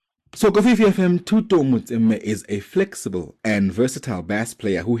So Kofifi FM Thuto Motsemme is a flexible and versatile bass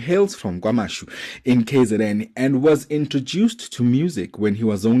player who hails from Kwa-Mashu in KZN and was introduced to music when he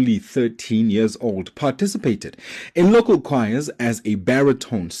was only 13 years old. Participated in local choirs as a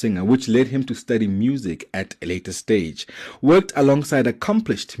baritone singer, which led him to study music at a later stage. Worked alongside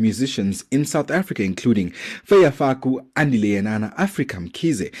accomplished musicians in South Africa, including Feya Faku, Andile Yenana, Afrika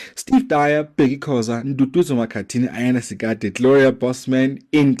Mkhize, Dyer, Bheki Khoza, Nduduzo Makhathini, Ayanda Sikade, Gloria Bosman,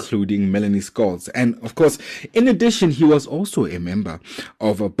 including Melanie Scholtz. And of course, in addition, he was also a member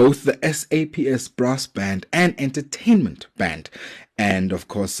of both the SAPS Brass Band and Entertainment Band. And of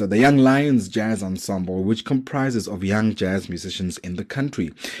course, the Young Lions Jazz Ensemble, which comprises of young jazz musicians in the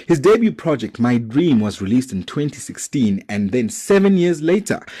country. His debut project, My Dream, was released in 2016, and then 7 years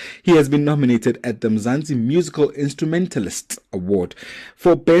later, he has been nominated at the Mzansi Musical Instrumentalists Award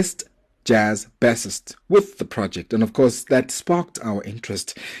for Best Jazz Bassist with the project. And of course, that sparked our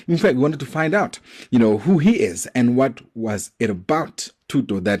interest. In fact, we wanted to find out, who he is and what was it about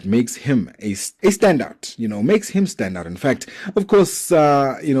Thuto that makes him a standout, makes him stand out. In fact, of course,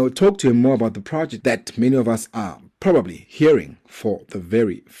 talk to him more about the project that many of us are probably hearing for the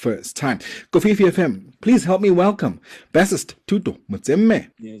very first time. Kofifi FM, please help me welcome bassist Thuto Motsemme.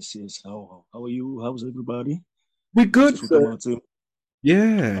 Yes. How are you? How's everybody? We're good, sir.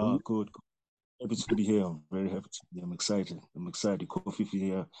 Yeah. Good. Happy to be here. I'm very happy to be here. I'm excited. Kofifi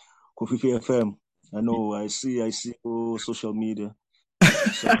here. Kofifi FM. I know. I see social media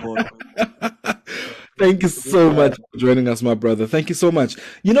support. Thank you so much for joining us, my brother. Thank you so much.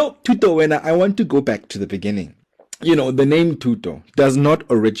 Thuto, when I want to go back to the beginning, the name Thuto does not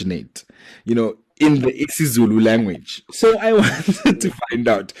originate, in the isiZulu language. So I wanted to find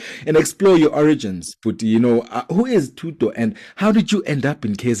out and explore your origins. But, who is Thuto and how did you end up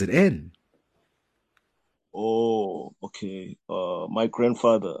in KZN? Oh, okay. My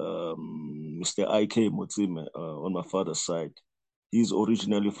grandfather, Mr. I.K. Motsemme, on my father's side, he's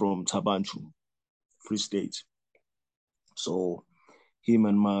originally from Tabanchu, Free State. So him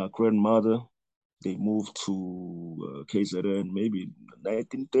and my grandmother, they moved to KZN maybe in the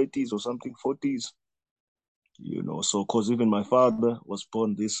 1930s or something, 40s, so because even my father was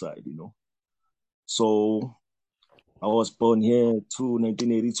born this side, So I was born here too,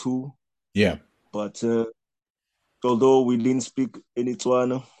 1982. Yeah. But although we didn't speak any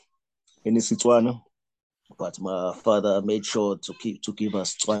Setswana, but my father made sure to give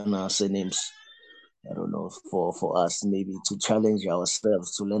us Tswana surnames. I don't know, for us maybe to challenge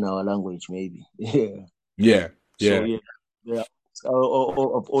ourselves to learn our language, maybe. Yeah. So yeah.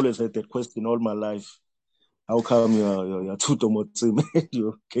 I've always had that question all my life. How come you're Thuto Motsemme,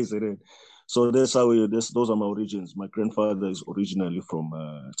 you're KZN? So that's how those are my origins. My grandfather is originally from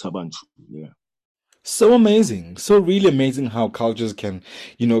Tabanchu. Yeah. So amazing. So really amazing how cultures can,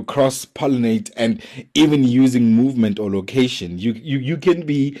 cross-pollinate and even using movement or location. You can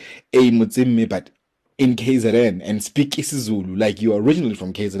be a Motsemme, but in KZN and speak isiZulu like you are originally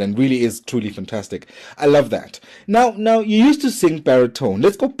from KZN really is truly fantastic. I love that. Now you used to sing baritone.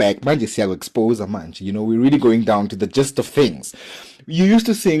 Let's go back. Manje siya expose manje. We're really going down to the gist of things. You used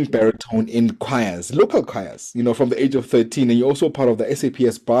to sing baritone in choirs, local choirs, from the age of 13, and you're also part of the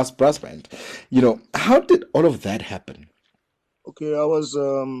SAPS Brass Band. How did all of that happen? Okay, I was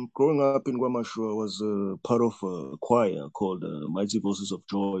growing up in Kwa-Mashu. I was part of a choir called Mighty Voices of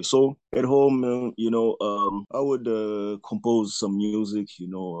Joy. So at home, I would compose some music.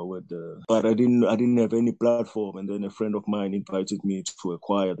 But I didn't have any platform. And then a friend of mine invited me to a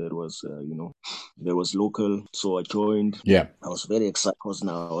choir that was, that was local. So I joined. Yeah, I was very excited because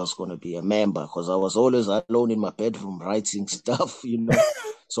now I was going to be a member because I was always alone in my bedroom writing stuff.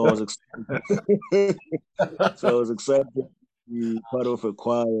 So I was excited. to be part of a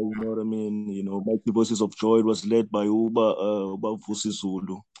choir, you know what I mean? Mighty Voices of Joy was led by Uba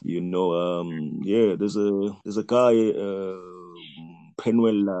Zulu. There's a guy,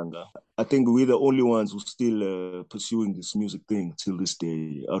 Penwell Langa. I think we're the only ones who still pursuing this music thing till this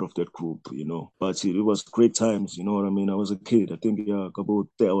day out of that group, But it was great times, you know what I mean? I was a kid. I think I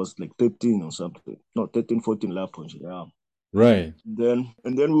was like 13 or something. No, 13, 14 lap punch, yeah. Right.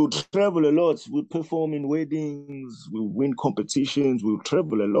 And then we would travel a lot. We perform in weddings. We win competitions. We would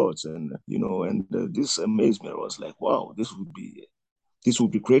travel a lot, and this amazed me. I was like, wow, this would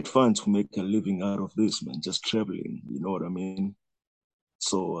be great fun to make a living out of this, man. Just traveling, you know what I mean?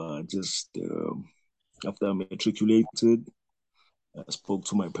 So after I matriculated, I spoke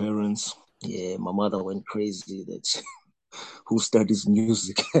to my parents. Yeah, my mother went crazy that who studies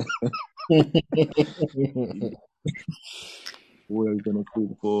music. Where are you gonna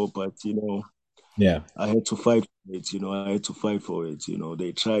go for? But I had to fight for it, I had to fight for it,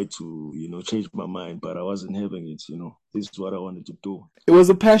 They tried to, change my mind, but I wasn't having it, This is what I wanted to do. It was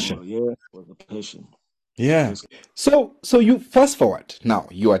a So passion. yeah, it was a passion. Yeah. So you fast forward now.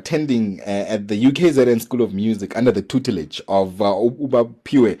 You are attending at the UKZN School of Music under the tutelage of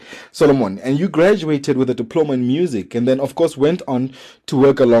Phiwe Solomon, and you graduated with a diploma in music, and then of course went on to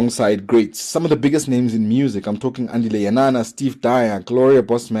work alongside greats, some of the biggest names in music. I'm talking Andile Yenana, Dyer, Gloria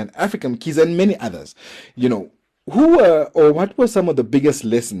Bosman, Afrika Mkhize, and many others. Who were or what were some of the biggest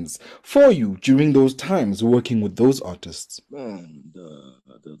lessons for you during those times working with those artists? Man,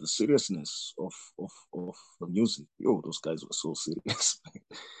 the seriousness of the music. Yo, those guys were so serious.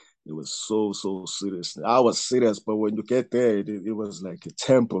 It was so serious. I was serious, but when you get there, it was like a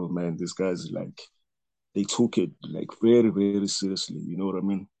temple, man. These guys they took it like very, very seriously. You know what I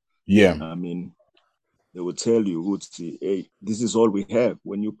mean? Yeah. I mean, they would tell you, hey, this is all we have.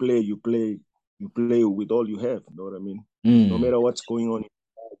 When you play with all you have. You know what I mean? No matter what's going on,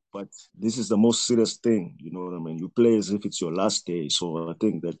 but this is the most serious thing. You know what I mean? You play as if it's your last day. So I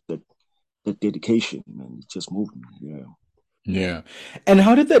think that dedication, man, it just moved me. Yeah. Yeah. And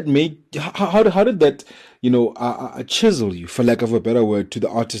how did that how did that, chisel you, for lack of a better word, to the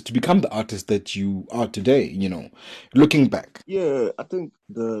artist, to become the artist that you are today, looking back? Yeah, I think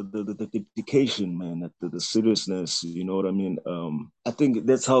the dedication, man, the seriousness, you know what I mean? I think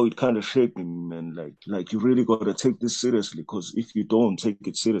that's how it kind of shaped me, man. Like you really got to take this seriously, because if you don't take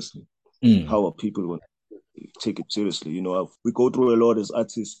it seriously, how are people going to take it seriously? We go through a lot as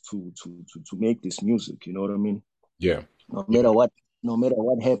artists to make this music, you know what I mean? Yeah. No matter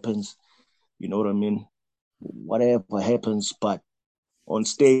what happens, you know what I mean? Whatever happens, but on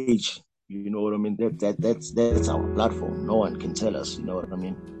stage, you know what I mean? That's our platform. No one can tell us, you know what I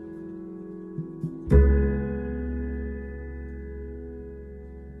mean?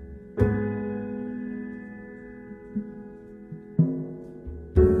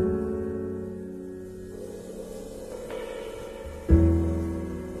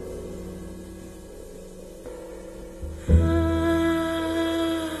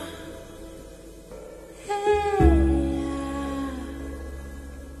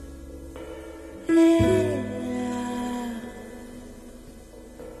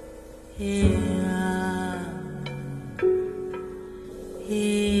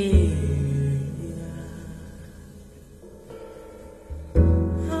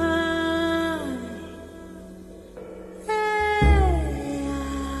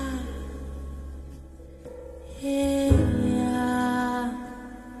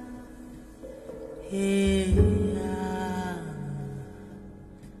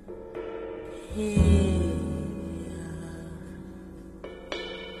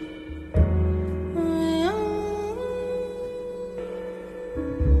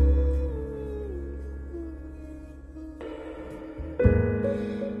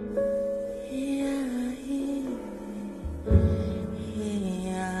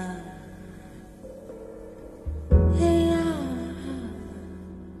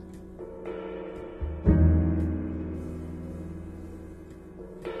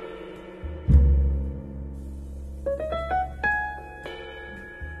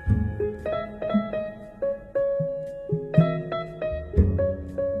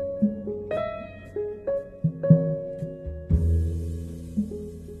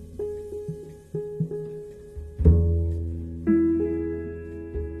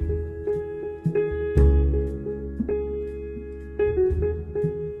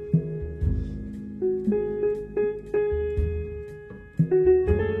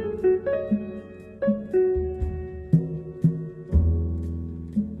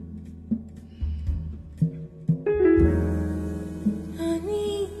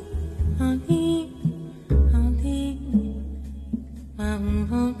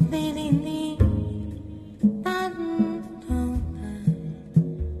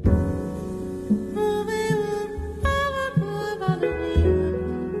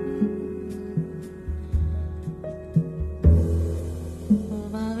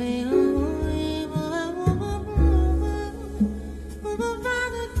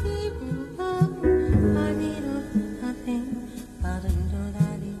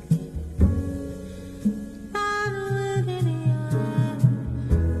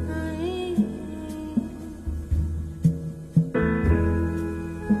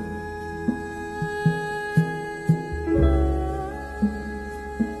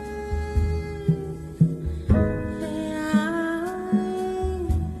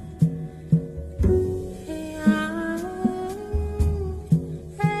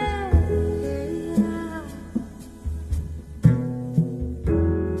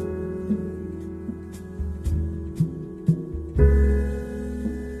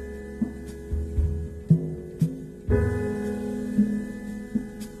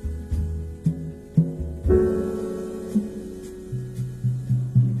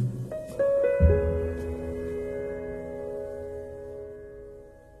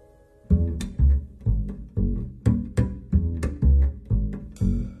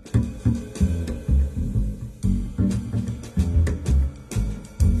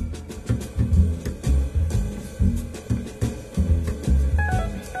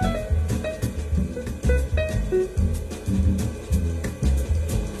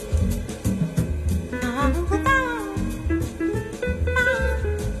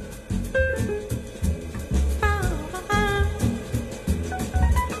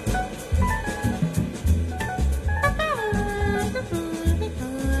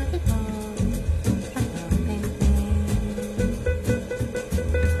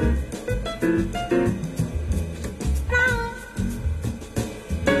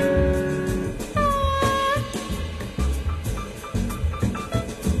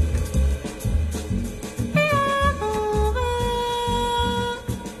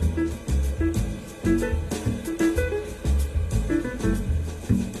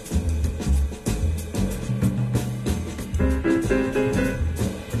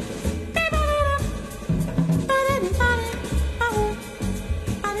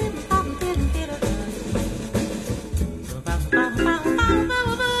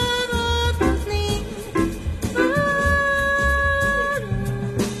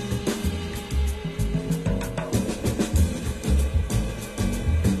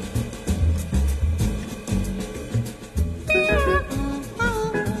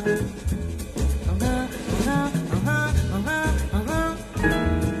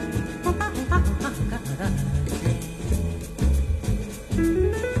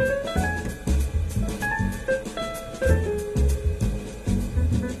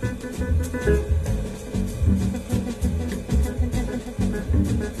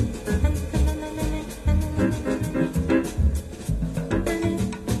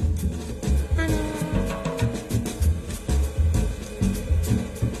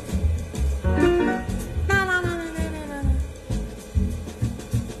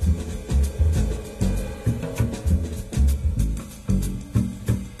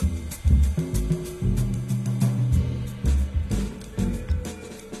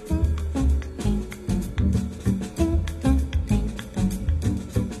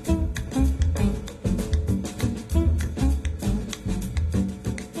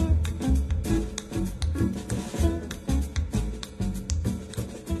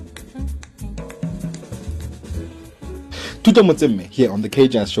 Thuto Motsemme here on the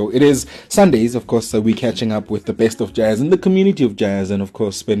K-Jazz Show. It is Sundays, of course, we're catching up with the best of jazz and the community of jazz, and of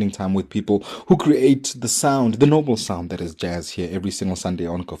course spending time with people who create the sound, the noble sound that is jazz, here every single Sunday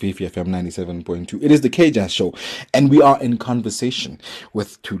on Kofifi FM 97.2. It is the K-Jazz Show, and we are in conversation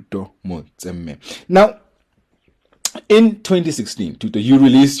with Thuto Motsemme. Now, in 2016, Thuto, you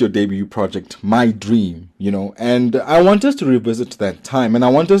released your debut project, My Dream, and I want us to revisit that time, and I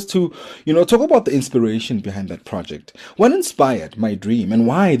want us to, talk about the inspiration behind that project. What inspired My Dream, and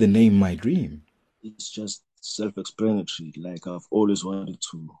why the name My Dream? It's just self-explanatory. Like, I've always wanted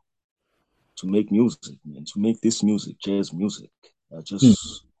to make music, man, to make this music, jazz music.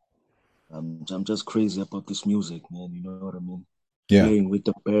 I'm just crazy about this music, man. You know what I mean? Yeah. Playing with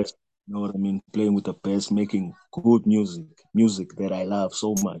the best. You know what I mean? Playing with the best, making good music that I love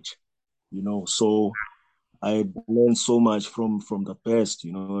so much. So I learned so much from the best.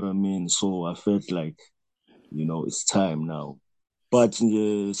 You know what I mean? So I felt like, it's time now. But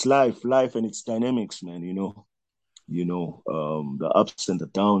it's life and its dynamics, man. The ups and the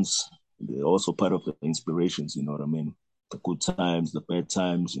downs. They're also part of the inspirations. You know what I mean? The good times, the bad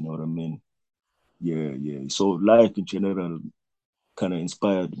times. You know what I mean? Yeah. So life in general kind of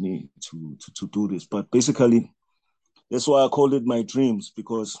inspired me to do this. But basically, that's why I called it My Dreams,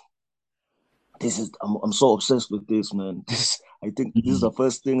 because I'm so obsessed with this, man. I think this is the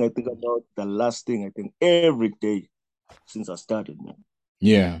first thing I think about, the last thing I think every day since I started, man.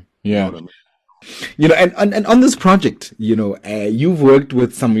 Yeah. You know what I mean? And on this project, you've worked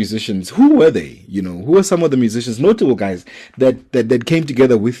with some musicians. Who were they? Who are some of the musicians, notable guys that came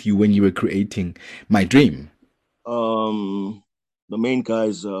together with you when you were creating My Dream? The main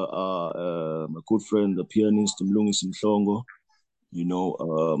guys are my good friend, the pianist Mlungisi Mhlongo.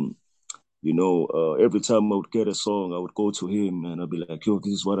 Every time I would get a song, I would go to him and I'd be like, "Yo,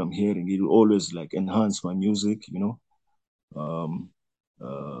 this is what I'm hearing." He will always like enhance my music. Bunolo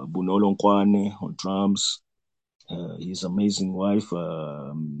Nkwane on drums. His amazing wife,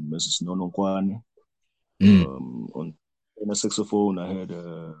 Mrs. Nono Nkwane. On a saxophone, I had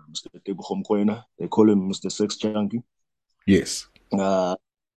Mr. Tebogo Mkwena. They call him Mr. Sex Junkie. Yes.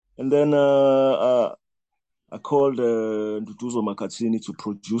 And then I called Nduduzo Makhathini to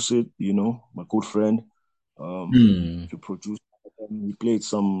produce it, my good friend, to produce. He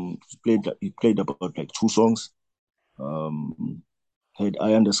played about like 2 songs. Had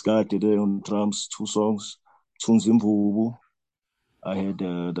Ayanda Sikade there on drums, 2 songs. Tunzimvubu. I had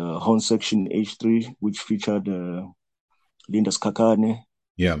the horn section H3, which featured Linda Skakane.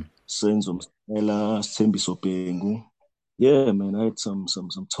 Yeah. Senzo Mstela, Sembi Sopengu. Yeah, man, I had some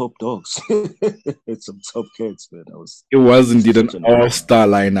top dogs. Had some top cats, man. It was indeed an all-star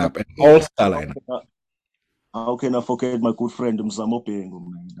lineup. How can I forget my good friend Mzamo Pengu,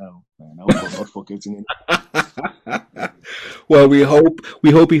 man? No, man, I was not forgetting it. Well, we hope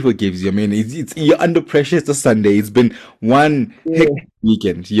he forgives you. I mean, it's you're under pressure. It's a Sunday. It's been one hectic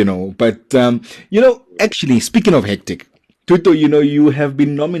weekend, But actually, speaking of hectic, Thuto, you have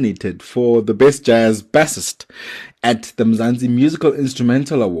been nominated for the Best Jazz Bassist at the Mzansi Musical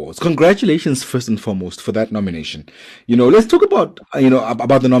Instrumental Awards. Congratulations, first and foremost, for that nomination. Let's talk about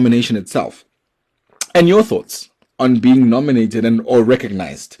the nomination itself and your thoughts on being nominated or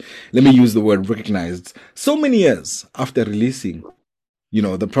recognized. Let me use the word recognized so many years after releasing,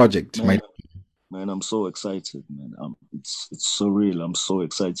 the project. Man, I'm so excited, man. It's surreal. I'm so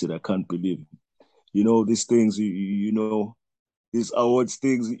excited. I can't believe it. These things, these awards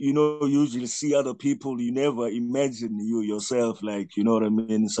things, usually see other people. You never imagine you yourself, like, you know what I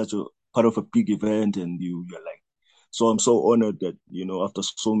mean? Such a part of a big event, and you're like, so I'm so honored that, after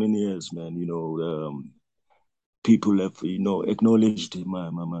so many years, man, people have, acknowledged my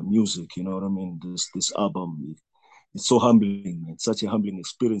music, you know what I mean? This album, it's so humbling, man. It's such a humbling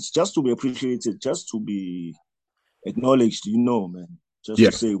experience, just to be appreciated, just to be acknowledged, man. Just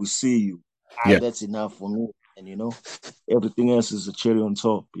to say, we see you. That's enough for me. And, everything else is a cherry on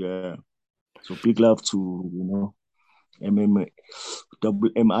top. Yeah. So big love to, MIA.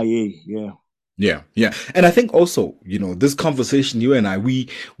 Yeah. Yeah. And I think also, this conversation, you and I,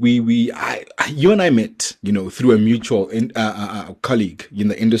 you and I met, through a mutual colleague in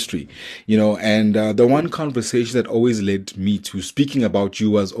the industry, and the one conversation that always led me to speaking about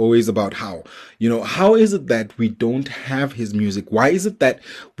you was always about how is it that we don't have his music? Why is it that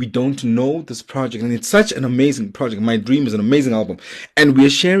we don't know this project? And it's such an amazing project. My Dream is an amazing album. And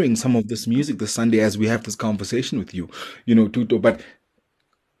we're sharing some of this music this Sunday as we have this conversation with you, Thuto. But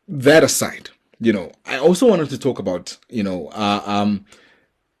that aside, I also wanted to talk about,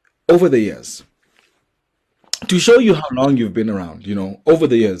 over the years, to show you how long you've been around, over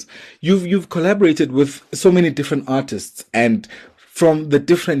the years, you've collaborated with so many different artists, and from the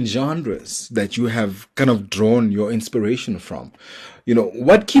different genres that you have kind of drawn your inspiration from.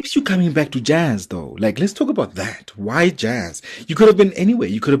 What keeps you coming back to jazz, though? Like, let's talk about that. Why jazz? You could have been anywhere.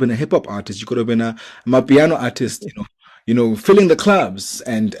 You could have been a hip hop artist. You could have been a piano artist. Filling the clubs,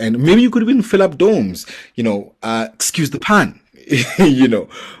 and maybe you could even fill up domes. Excuse the pun.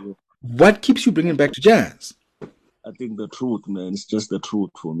 What keeps you bringing back to jazz? I think the truth, man. It's just the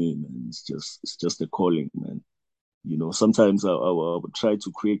truth for me, man. It's just a calling, man. Sometimes I would try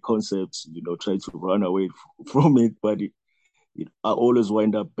to create concepts, try to run away from it, but I always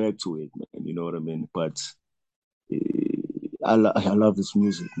wind up back to it, man. You know what I mean? But I love this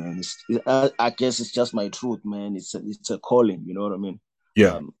music, man. I guess it's just my truth, man. It's a calling, you know what I mean?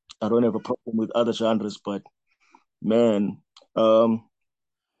 Yeah. I don't have a problem with other genres, but man,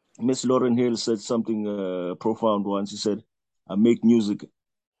 Miss Lauryn Hill said something profound once. She said, "I make music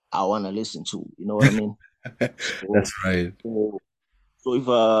I want to listen to." You know what I mean? That's right. So if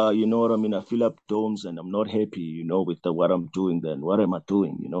you know what I mean, I fill up domes and I'm not happy, with what I'm doing, then what am I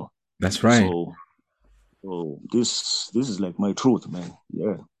doing? That's right. So this is like my truth, man.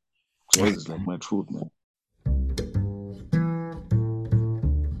 Yeah, jazz is like my truth, man.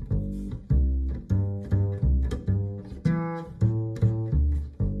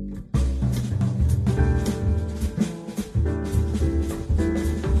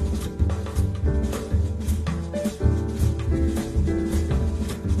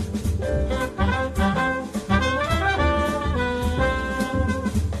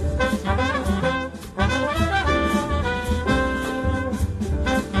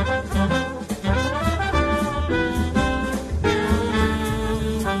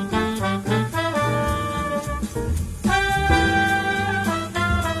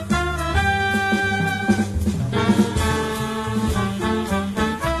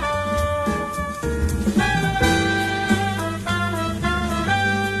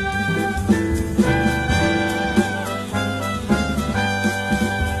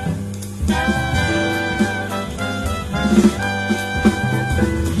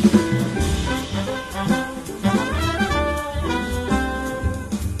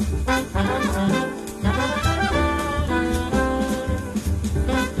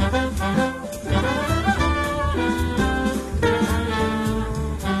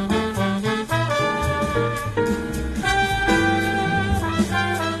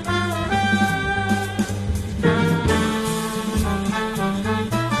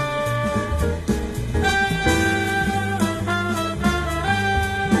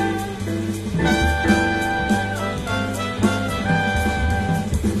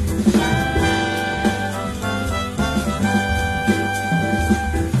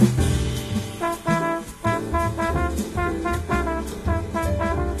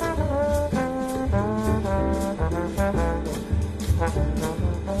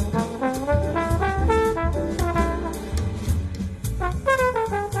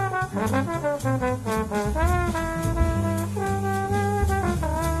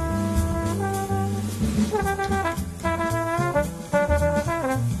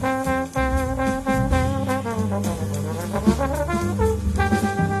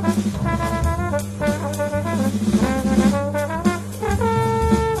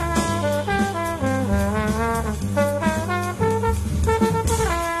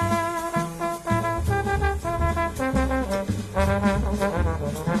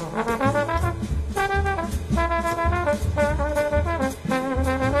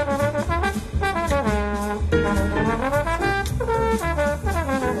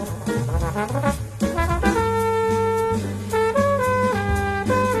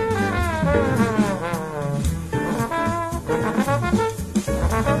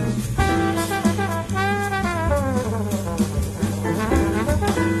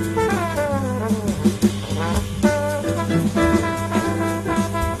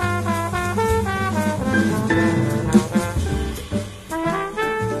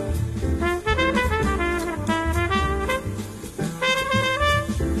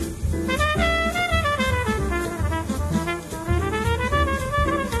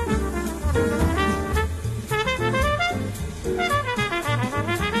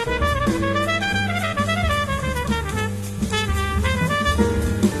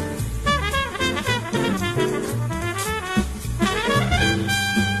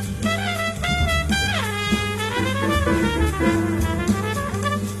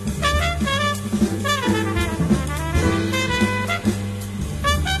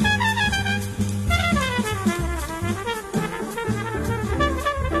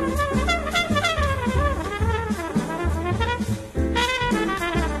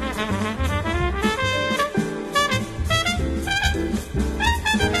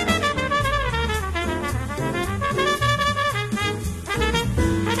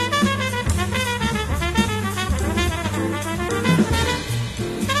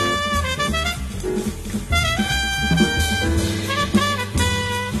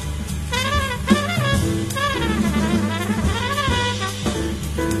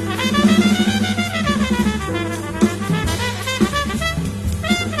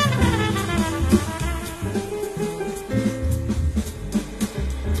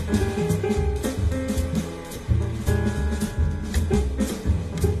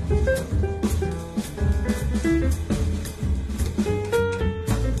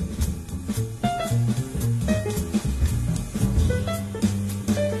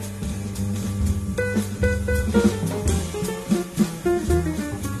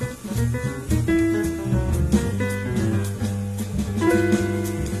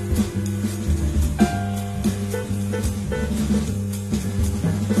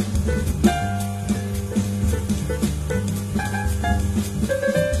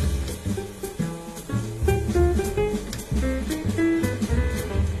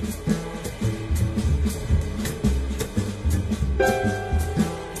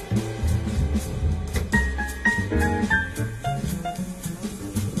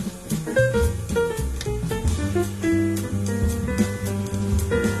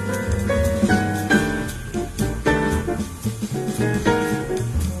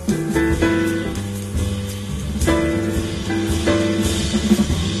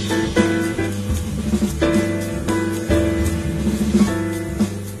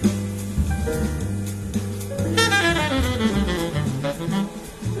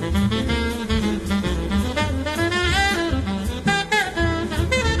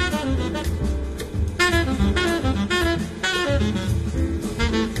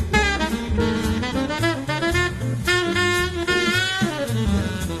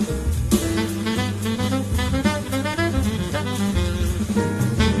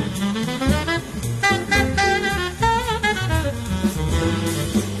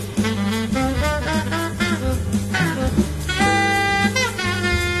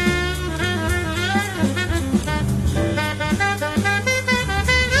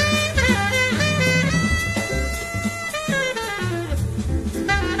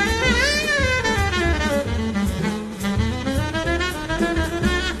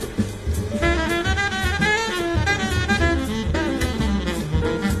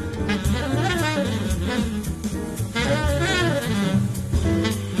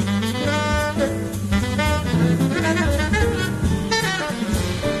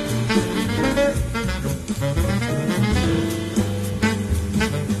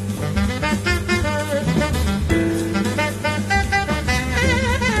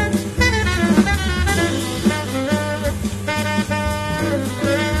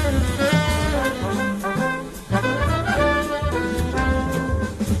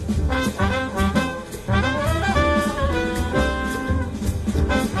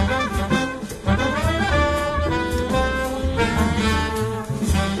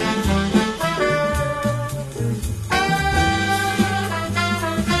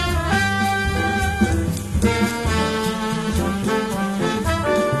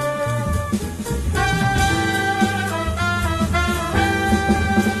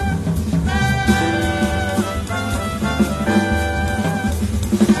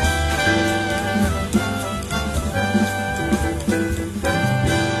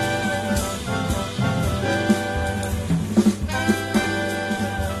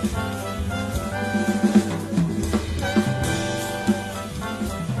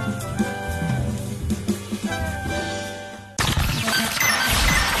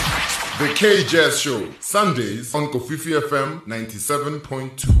 The K Jazz Show, Sundays on Kofifi FM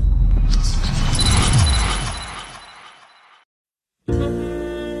 97.2.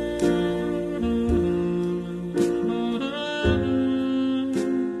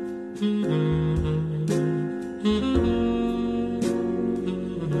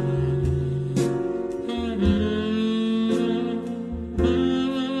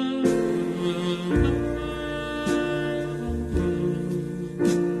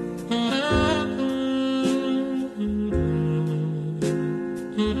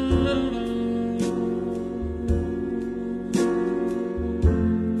 Mm-hmm.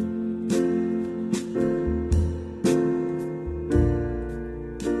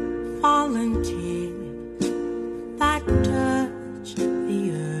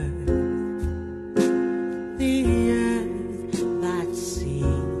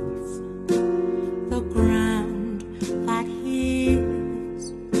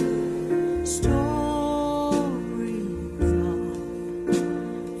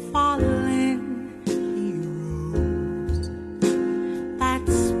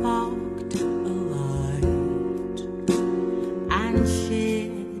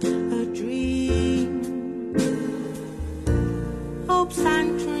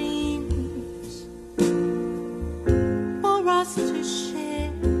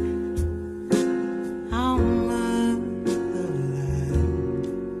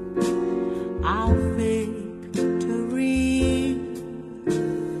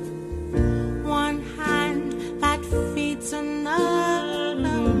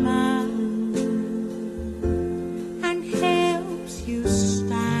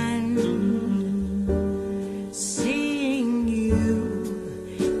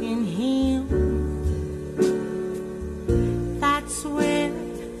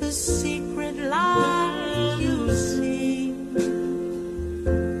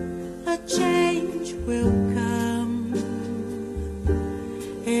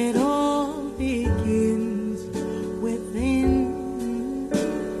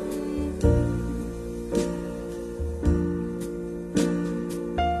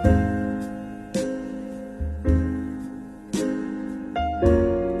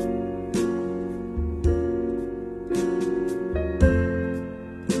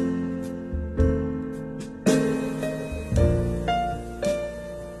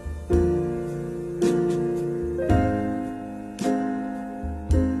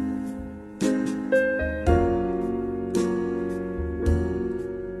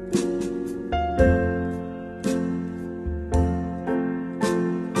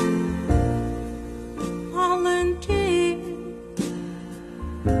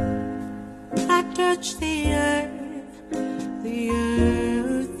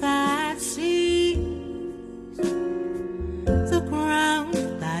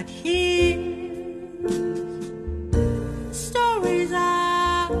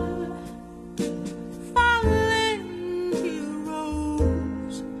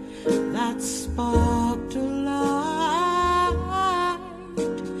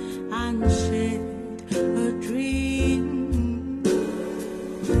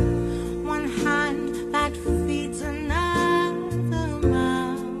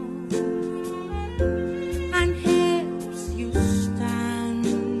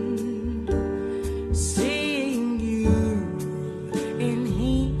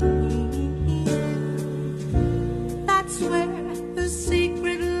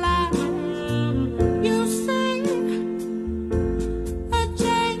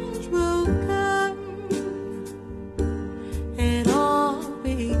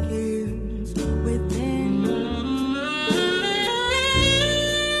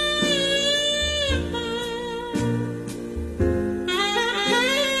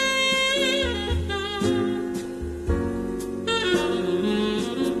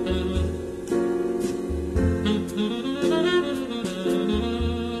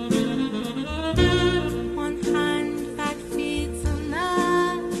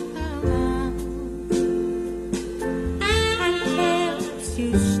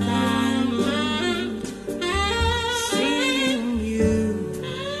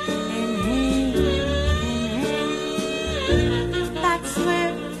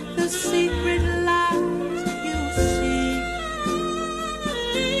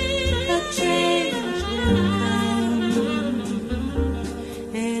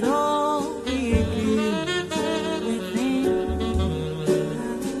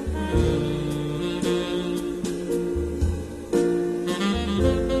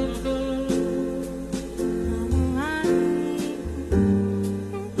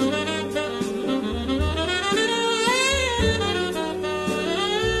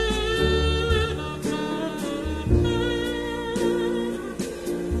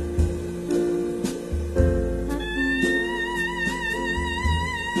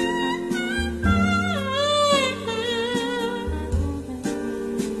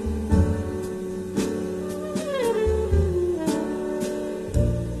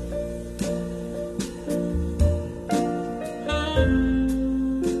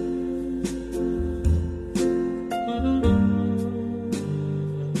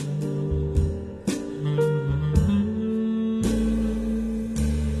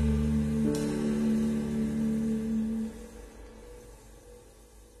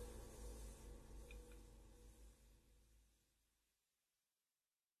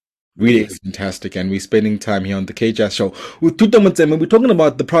 Really is fantastic, and we're spending time here on the K-Jazz Show with Thuto Motsemme. We're talking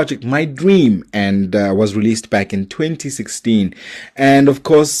about the project My Dream, and was released back in 2016. And of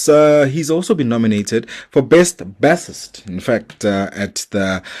course, he's also been nominated for Best Bassist, in fact, at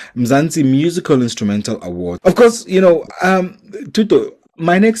the Mzansi Musical Instrumental Award. Of course, Thuto,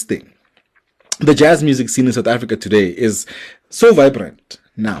 my next thing, the jazz music scene in South Africa today is so vibrant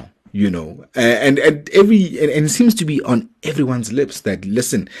now, and it seems to be on everyone's lips that,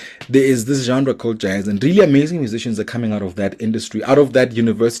 listen, there is this genre called jazz, and really amazing musicians are coming out of that industry, out of that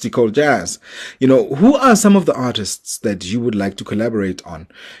university called jazz. Who are some of the artists that you would like to collaborate on?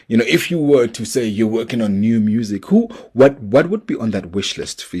 If you were to say you're working on new music, what would be on that wish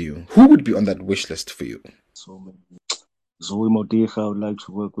list for you? Who would be on that wish list for you? So many. Zoe Modiga, I would like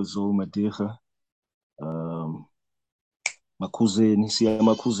to work with Zoe Modiga.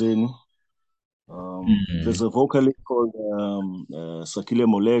 Makhuzeni. There's a vocalist called Sakile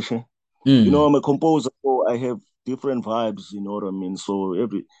Moleshe. I'm a composer, so I have different vibes, you know what I mean? So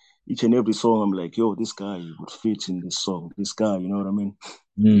each and every song, I'm like, yo, this guy would fit in this song. This guy, you know what I mean?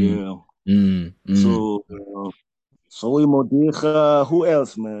 Yeah. So Zoe Modiga, who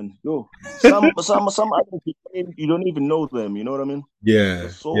else, man? Yo, some other people, you don't even know them, you know what I mean? Yeah.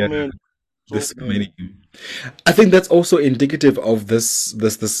 There's so many. There's so many. I think that's also indicative of this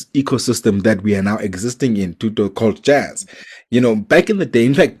ecosystem that we are now existing in, called jazz. Back in the day,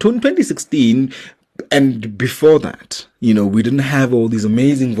 in fact, 2016 and before that, we didn't have all these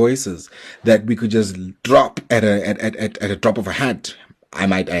amazing voices that we could just drop at a drop of a hat, I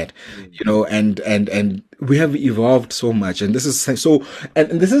might add, and we have evolved so much, and this is so,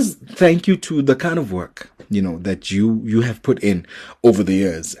 and this is thank you to the kind of work that you have put in over the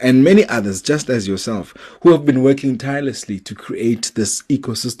years, and many others just as yourself who have been working tirelessly to create this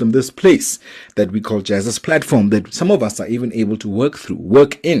ecosystem, this place that we call jazz, this platform that some of us are even able to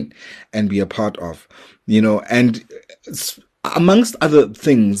work in and be a part of, and amongst other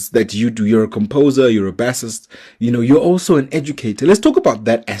things that you do. You're a composer, you're a bassist, you're also an educator. Let's talk about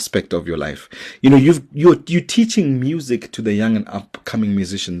that aspect of your life. You're teaching music to the young and upcoming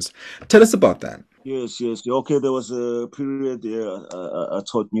musicians. Tell us about that. Yes. Okay, there was a period I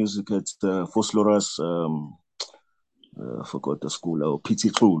taught music at Fosloras, I forgot the school,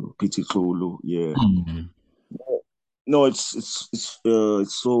 PT Zulu, yeah. No, it's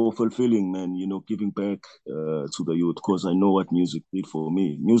so fulfilling, man, giving back to the youth, because I know what music did for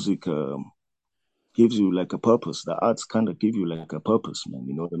me. Music gives you like a purpose. The arts kind of give you like a purpose, man,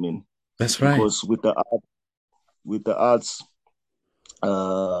 you know what I mean? That's right. Because with the arts,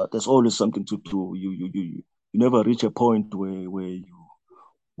 there's always something to do. You never reach a point where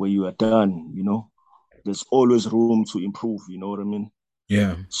you are done, There's always room to improve, you know what I mean?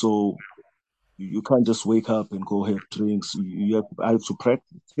 Yeah. So you can't just wake up and go have drinks. I have to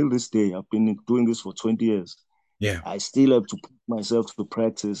practice. Till this day, I've been doing this for 20 years. Yeah. I still have to put myself to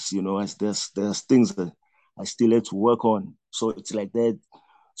practice, there's things that I still have to work on. So it's like that.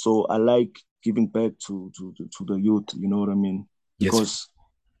 So I like giving back to the youth, you know what I mean? Yes. Because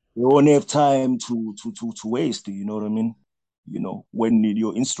you don't have time to waste, you know what I mean? When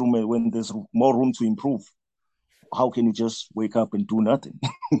your instrument, when there's more room to improve, how can you just wake up and do nothing?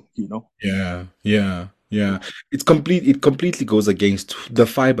 Yeah. It completely goes against the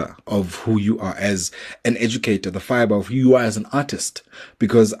fiber of who you are as an educator, the fiber of who you are as an artist,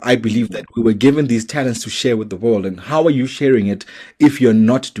 because I believe that we were given these talents to share with the world. And how are you sharing it if you're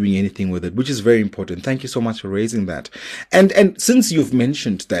not doing anything with it, which is very important. Thank you so much for raising that. And since you've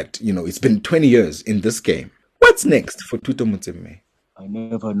mentioned that, it's been 20 years in this game, what's next for Thuto Motsemme? I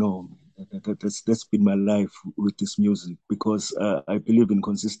never know. That's been my life with this music, because I believe in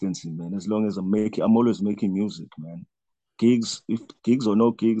consistency, man. As long as I'm always making music, man. Gigs or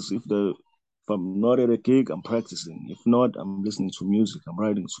no gigs, if I'm not at a gig, I'm practicing. If not, I'm listening to music. I'm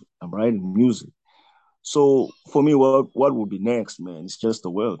writing music. So for me, what would be next, man? It's just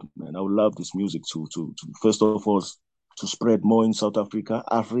the world, man. I would love this music to first of all to spread more in South Africa,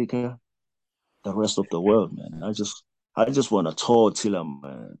 the rest of the world, man. I just want to tour till I'm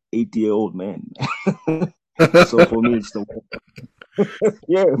an 80-year-old man. So for me, it's the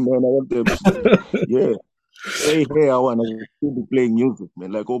yeah, man. I want them to, yeah. Hey, I want to still be playing music,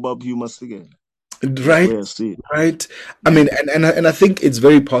 man. Like Obab Humas again. Right. I mean, and I think it's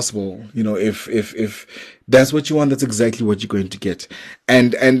very possible, if that's what you want, that's exactly what you're going to get.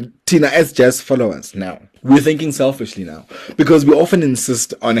 And Tina, as jazz followers now, we're thinking selfishly now because we often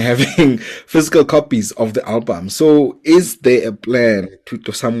insist on having physical copies of the album. So is there a plan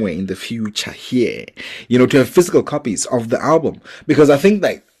to somewhere in the future here, to have physical copies of the album? Because I think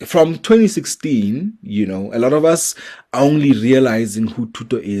that from 2016, a lot of us are only realizing who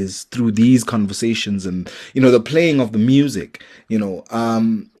Thuto is through these conversations and, the playing of the music,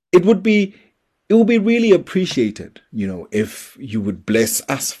 it would be really appreciated, if you would bless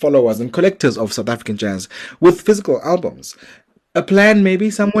us followers and collectors of South African jazz with physical albums. A plan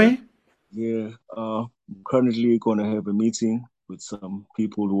maybe somewhere? Yeah, currently going to have a meeting with some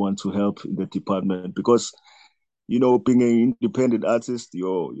people who want to help in the department because, being an independent artist,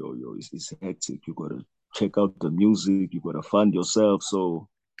 it's hectic. You got to check out the music, you got to fund yourself. So,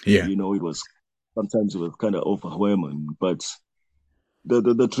 yeah, sometimes it was kind of overwhelming, but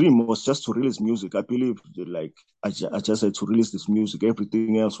the dream was just to release music. I believe that, I just had to release this music.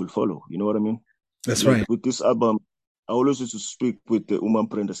 Everything else will follow. You know what I mean? That's right. With this album, I always used to speak with the Umam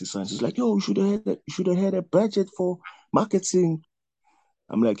Prenda Sisan. She's like, yo, you should have had a budget for marketing.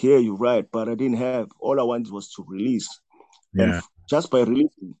 I'm like, yeah, you're right. But I didn't have. All I wanted was to release. Yeah. And just by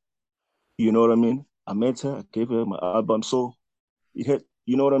releasing, you know what I mean? I met her, I gave her my album. So it had,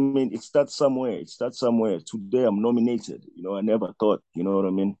 you know what I mean? It starts somewhere. Today I'm nominated. I never thought, you know what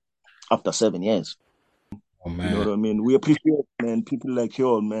I mean? After 7 years. Oh, man. You know what I mean? We appreciate, man, people like you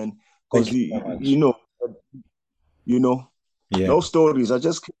all, man. Because, no stories. I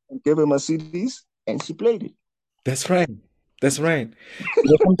just gave her my CDs and she played it. That's right.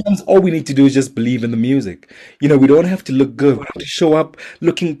 Sometimes all we need to do is just believe in the music. We don't have to look good. We have to show up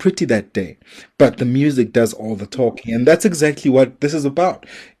looking pretty that day. But the music does all the talking. And that's exactly what this is about.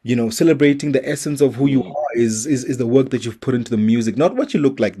 Celebrating the essence of who you are is the work that you've put into the music, not what you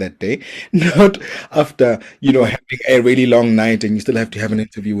look like that day, not after, having a really long night and you still have to have an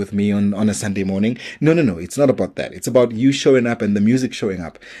interview with me on a Sunday morning. No. It's not about that. It's about you showing up and the music showing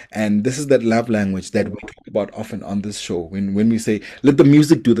up. And this is that love language that we talk about often on this show when we say, let the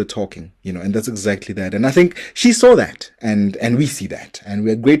music do the talking, and that's exactly that. And I think she saw that and we see that. And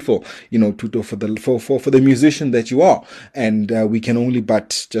we're grateful, Thuto, for the musician that you are. And we can only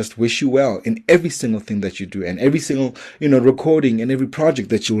but just wish you well in every single thing that you do and every single, recording and every project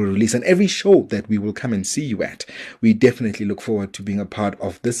that you will release and every show that we will come and see you at. We definitely look forward to being a part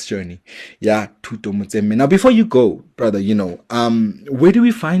of this journey. Yeah, Thuto Motsemme. Now, before you go, brother, where do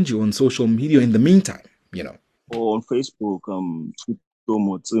we find you on social media in the meantime, on Facebook, Thuto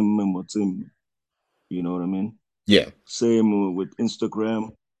Motsemme. You know what I mean? Yeah. Same with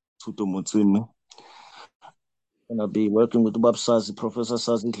Instagram, Thuto Motsemme. Gonna be working with Professor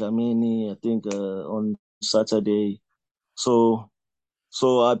Sazi Dlamini, I think on Saturday. So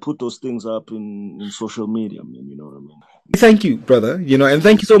I put those things up in social media, man, you know what I mean? Thank you, brother, and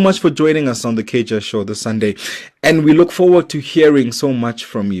thank you so much for joining us on the KJ show this Sunday. And we look forward to hearing so much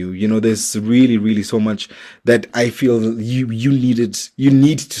from you. There's really, really so much that I feel you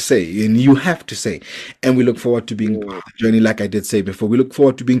need to say and you have to say. And we look forward to being part of the journey, like I did say before. We look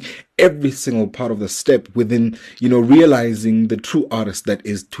forward to being every single part of the step within, realizing the true artist that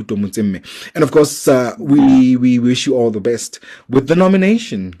is Thuto Motsemme. And of course, we wish you all the best with the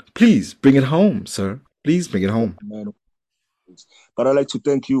nomination. Please bring it home, sir. Please bring it home. Man. But I'd like to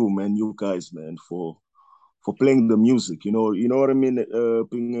thank you, man, you guys, man, for playing the music. You know what I mean?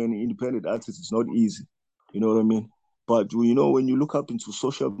 Being an independent artist is not easy. You know what I mean? But when you look up into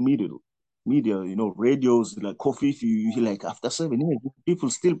social media, radios like Kofifi, you hear like after 7 years, people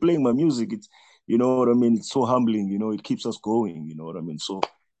still playing my music. It's, you know what I mean? It's so humbling. It keeps us going. You know what I mean? So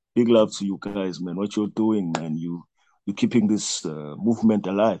big love to you guys, man. What you're doing, man. You're keeping this movement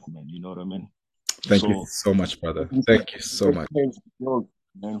alive, man. You know what I mean? Thank you so much, brother. Thank you so much.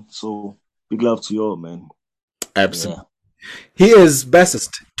 Man. So big love to you all, man. Absolutely. Yeah. He is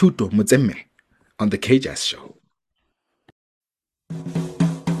bassist Thuto Motsemme on the KJazz show.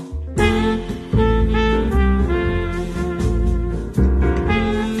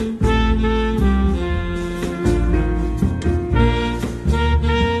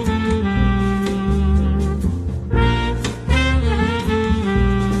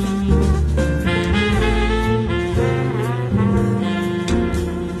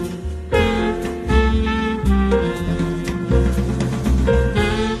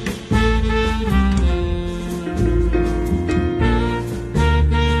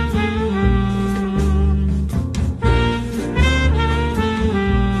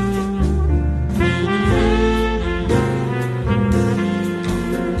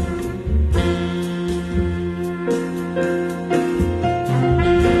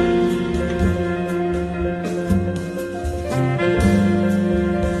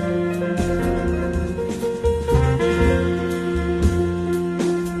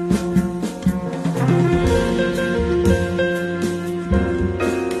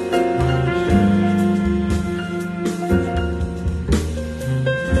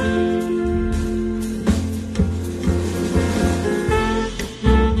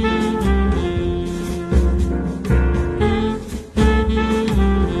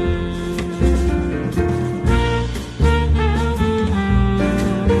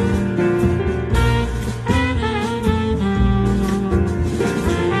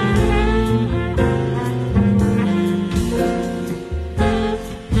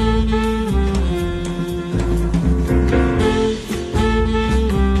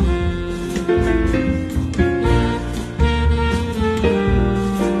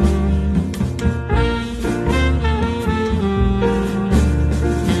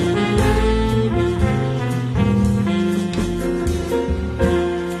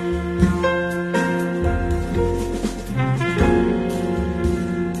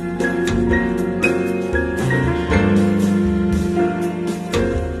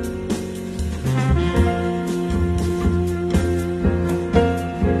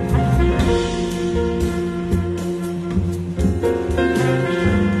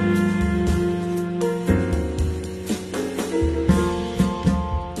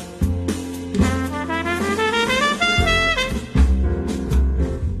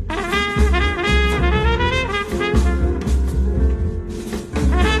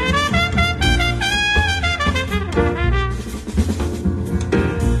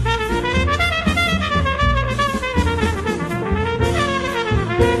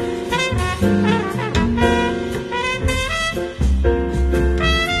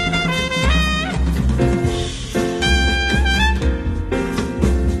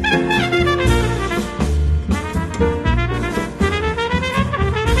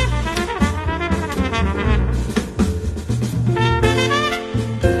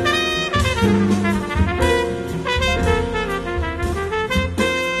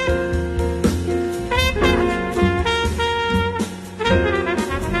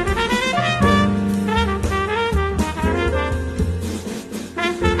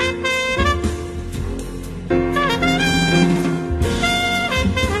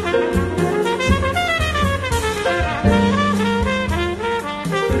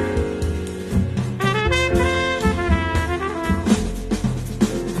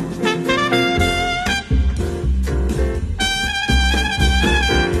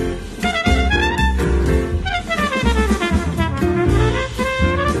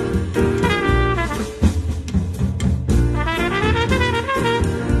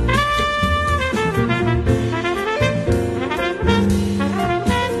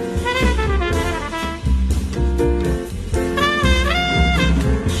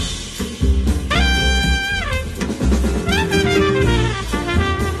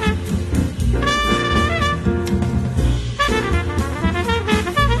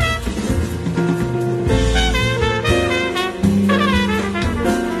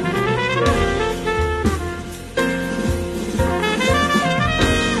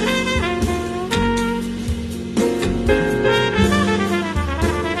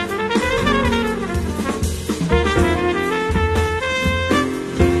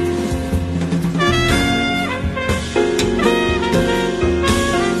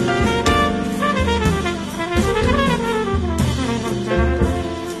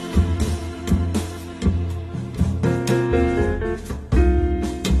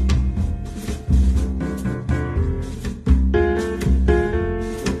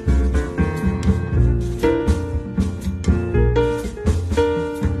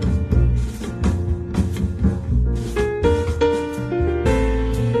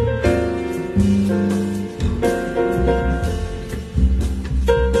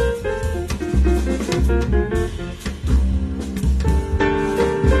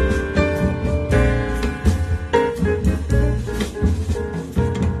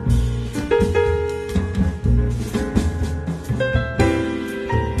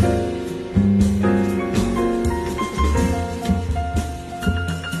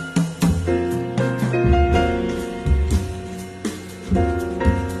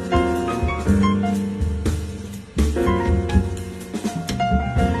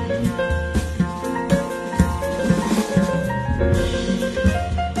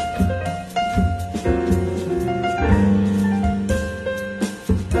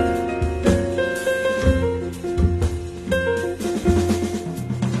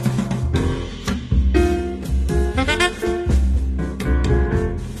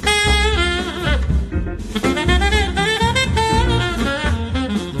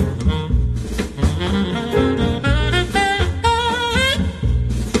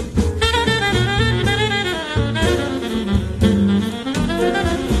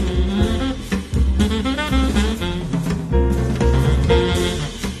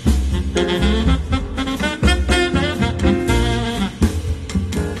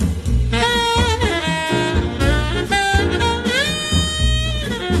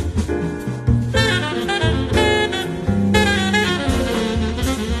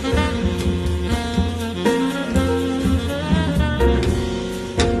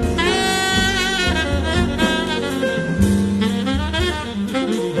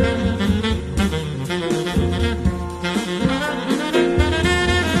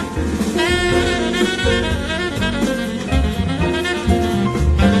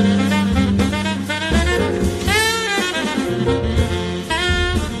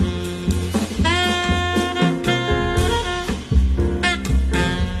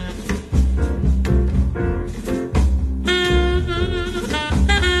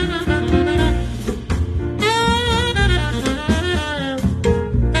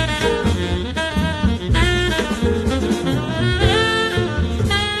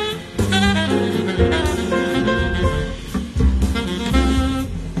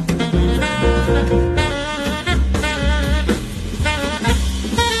 Faku.